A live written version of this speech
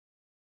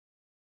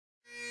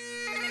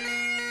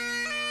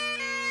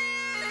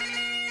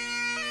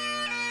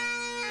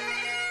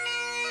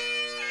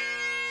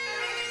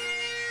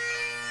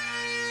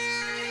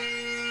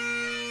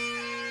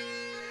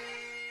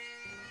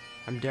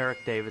I'm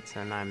Derek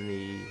Davidson. I'm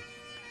the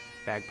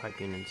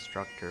bagpiping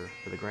instructor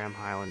for the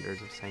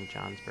Highlanders of St.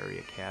 Johnsbury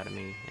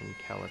Academy in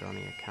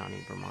Caledonia County,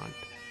 Vermont.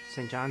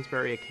 St.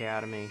 Johnsbury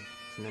Academy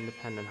is an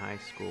independent high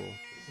school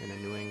in a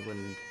New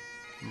England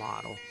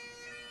model.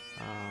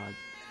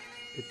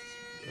 It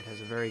has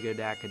a very good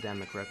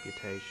academic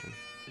reputation.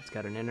 It's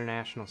got an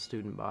international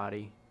student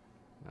body.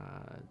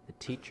 The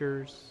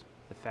teachers,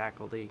 the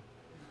faculty,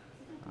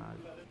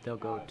 they'll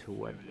go to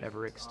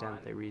whatever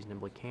extent they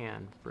reasonably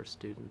can for a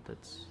student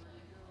that's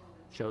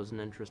shows an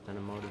interest and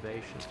a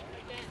motivation.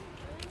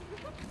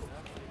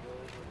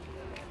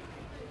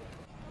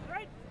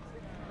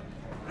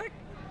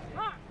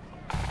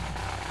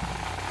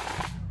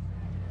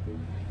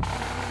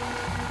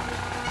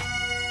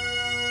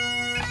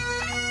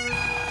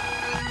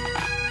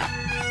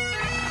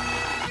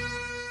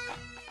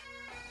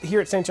 Here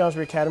at St.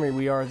 Johnsbury Academy,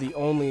 we are the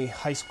only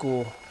high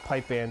school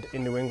pipe band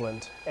in New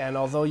England. And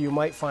although you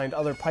might find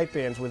other pipe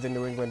bands within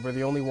New England, we're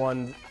the only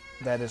one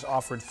that is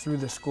offered through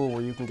the school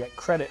where you can get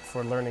credit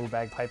for learning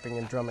bagpiping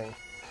and drumming.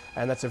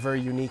 And that's a very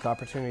unique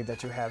opportunity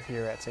that you have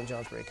here at St.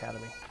 Johnsbury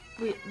Academy.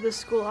 The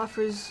school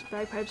offers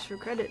bagpipes for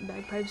credit,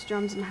 bagpipes,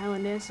 drums, and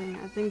Highland dancing.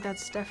 I think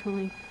that's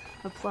definitely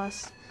a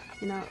plus.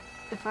 You know,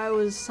 if I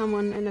was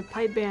someone in a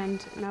pipe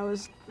band and I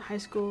was high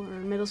school or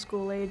middle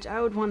school age,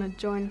 I would want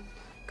to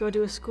go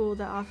to a school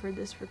that offered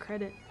this for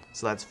credit.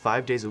 So that's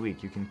 5 days a week.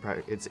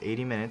 It's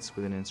 80 minutes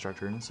with an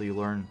instructor, and so you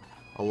learn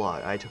a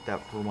lot. I took that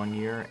for 1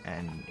 year,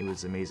 and it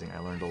was amazing. I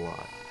learned a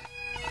lot.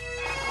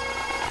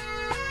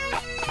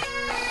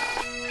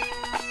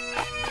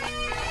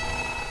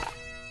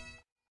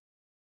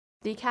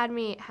 The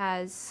Academy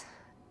has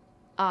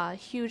a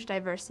huge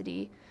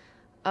diversity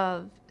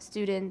of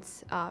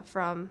students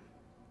from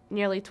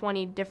nearly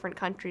 20 different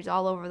countries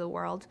all over the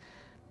world.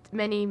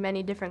 Many,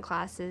 many different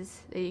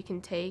classes that you can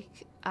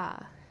take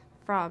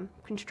from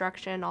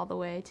construction all the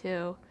way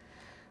to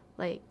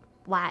like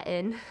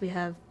Latin. We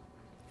have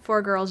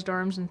 4 girls'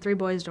 dorms and 3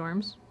 boys'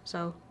 dorms,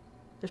 so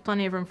there's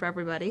plenty of room for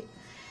everybody.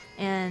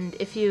 And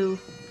if you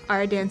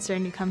are a dancer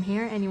and you come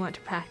here and you want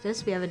to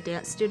practice, we have a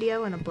dance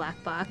studio and a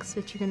black box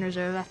that you can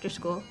reserve after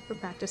school for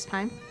practice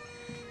time.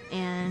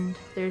 And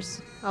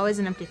there's always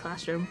an empty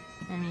classroom.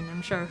 I mean,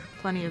 I'm sure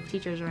plenty of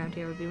teachers around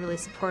here would be really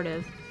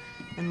supportive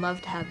and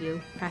love to have you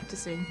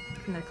practicing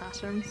in their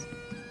classrooms.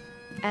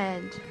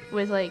 And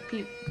with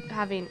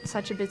having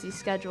such a busy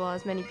schedule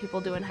as many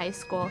people do in high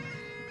school,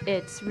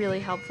 it's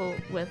really helpful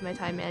with my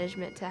time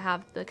management to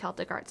have the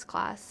Celtic Arts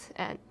class,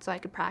 and so I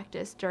could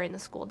practice during the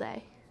school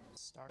day.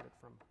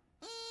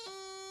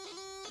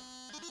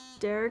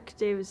 Derek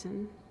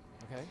Davidson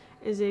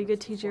is a good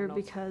teacher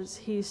because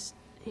he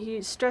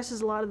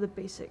stresses a lot of the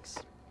basics.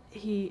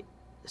 He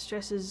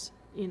stresses,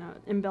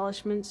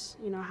 embellishments,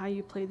 how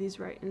you play these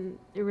right, and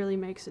it really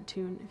makes a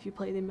tune if you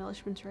play the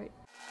embellishments right.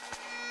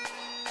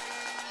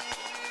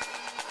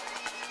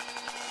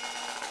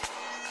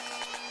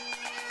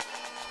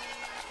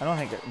 I don't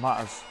think it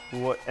matters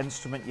what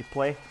instrument you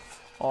play,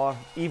 or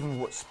even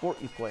what sport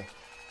you play,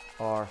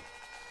 or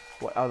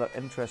what other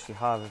interests you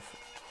have.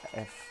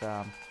 If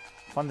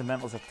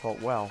fundamentals are taught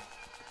well,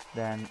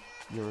 then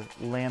you're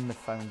laying the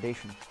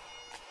foundation.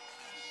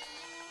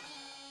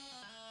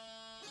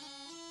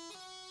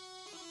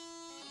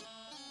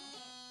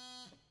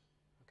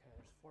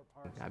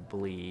 I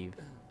believe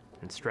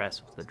and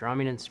stress with the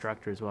drumming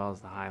instructor as well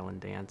as the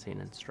Highland dancing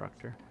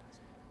instructor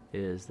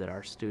is that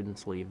our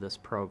students leave this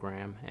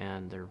program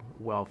and they're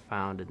well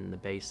founded in the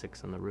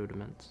basics and the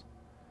rudiments.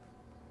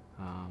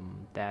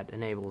 That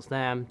enables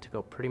them to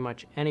go pretty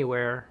much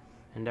anywhere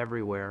and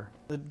everywhere.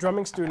 The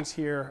drumming students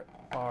here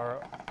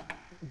are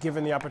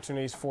given the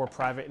opportunities for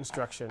private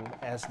instruction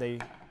as they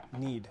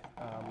need.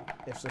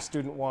 If the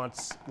student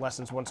wants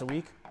lessons once a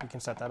week, we can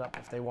set that up.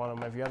 If they want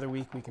them every other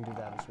week, we can do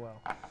that as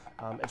well.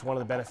 It's one of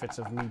the benefits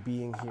of me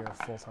being here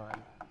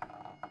full-time.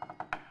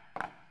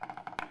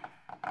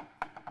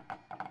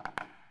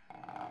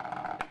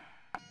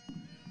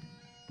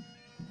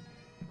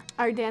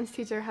 Our dance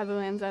teacher, Heather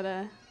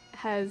Lanzetta,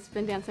 has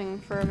been dancing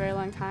for a very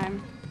long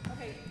time.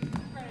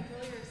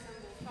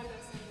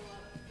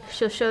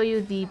 She'll show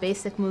you the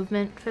basic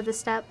movement for the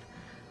step,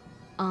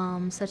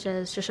 such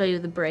as she'll show you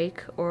the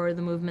break or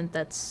the movement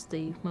that's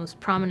the most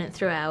prominent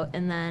throughout,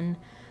 and then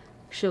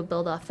she'll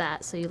build off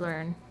that so you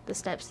learn the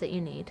steps that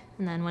you need.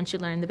 And then once you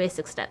learn the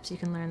basic steps, you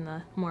can learn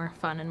the more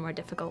fun and more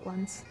difficult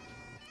ones.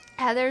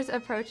 Heather's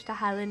approach to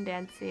Highland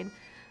dancing,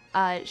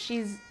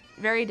 she's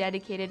very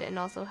dedicated and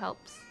also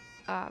helps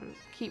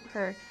keep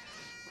her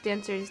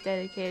dancers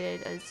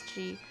dedicated, as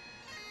she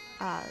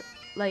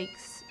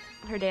likes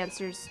her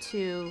dancers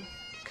to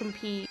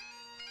compete.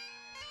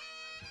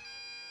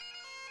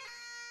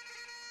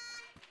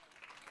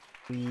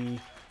 We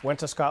went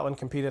to Scotland,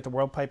 competed at the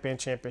World Pipe Band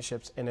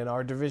Championships, and in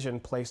our division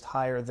placed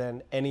higher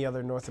than any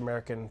other North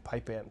American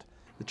pipe band.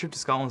 The trip to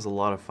Scotland was a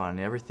lot of fun.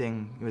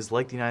 Everything, it was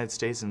like the United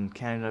States, and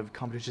Canada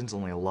competition's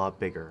only a lot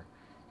bigger.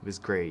 It was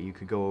great. You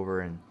could go over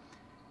and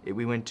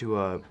we went to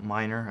a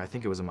minor, I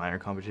think it was a minor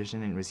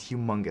competition, and it was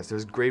humongous. There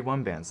was grade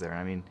 1 bands there.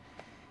 I mean,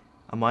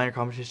 a minor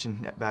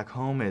competition back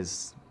home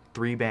is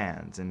 3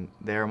 bands, and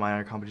their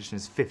minor competition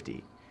is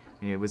 50.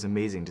 I mean, it was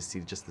amazing to see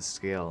just the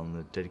scale and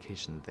the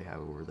dedication that they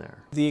have over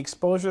there. The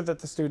exposure that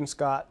the students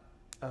got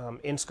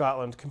in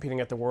Scotland competing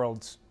at the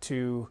Worlds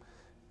to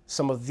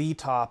some of the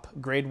top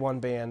grade 1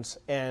 bands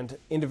and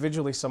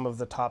individually some of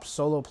the top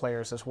solo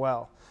players as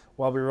well.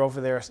 While we were over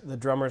there, the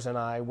drummers and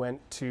I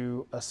went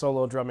to a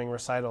solo drumming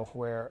recital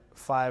where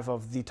 5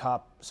 of the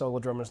top solo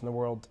drummers in the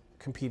world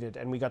competed,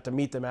 and we got to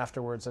meet them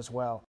afterwards as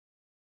well.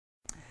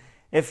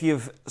 If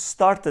you've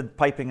started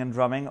piping and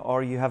drumming,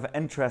 or you have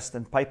interest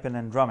in piping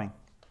and drumming,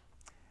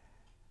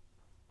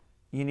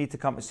 you need to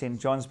come to St.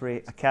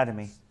 Johnsbury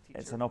Academy.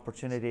 It's an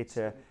opportunity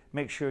to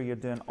make sure you're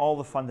doing all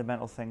the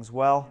fundamental things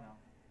well.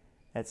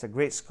 It's a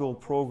great school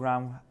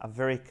program, a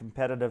very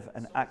competitive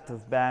and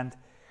active band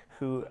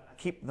who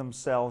keep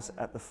themselves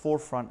at the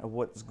forefront of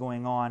what's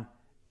going on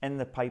in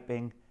the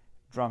piping,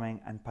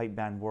 drumming and pipe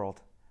band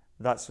world.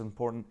 That's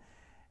important.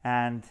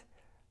 And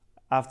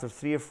after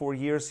 3 or 4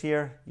 years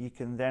here, you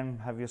can then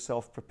have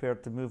yourself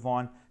prepared to move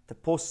on to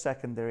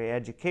post-secondary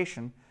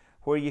education,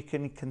 where you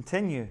can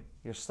continue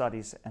your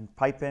studies in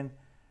piping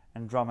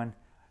and drumming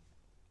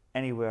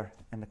anywhere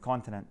in the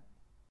continent.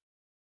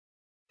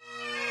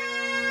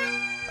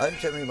 I'm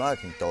Jimmy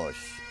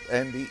McIntosh,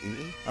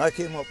 MBE. I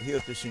came up here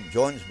to St.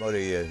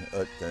 Johnsbury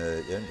at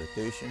the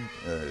invitation,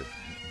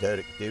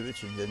 Derek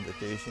Davidson's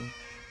invitation,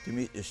 to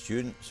meet the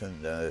students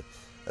and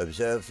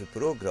observe the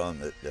programme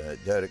that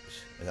Derek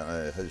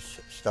has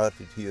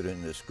started here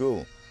in the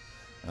school.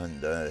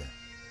 And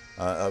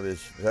I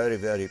was very,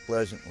 very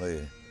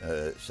pleasantly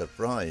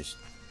surprised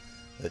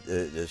at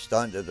the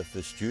standard of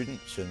the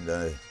students and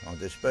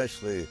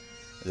especially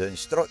the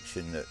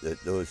instruction that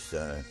those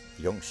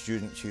young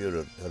students here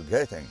are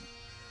getting.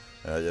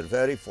 They're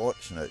very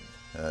fortunate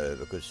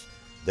because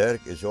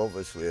Derek is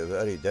obviously a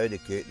very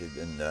dedicated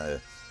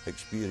and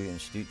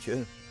experienced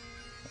teacher,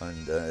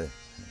 and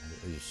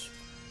he's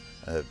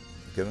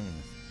given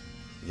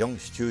young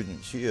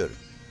students here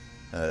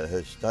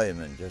his time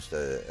and just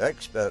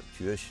expert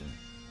tuition.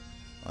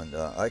 And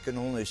I can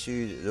only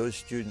see those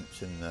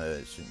students in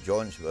St.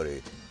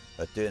 Johnsbury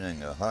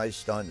attaining a high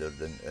standard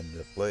in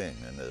their playing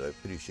and their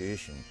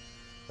appreciation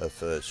of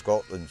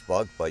Scotland's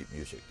bagpipe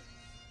music.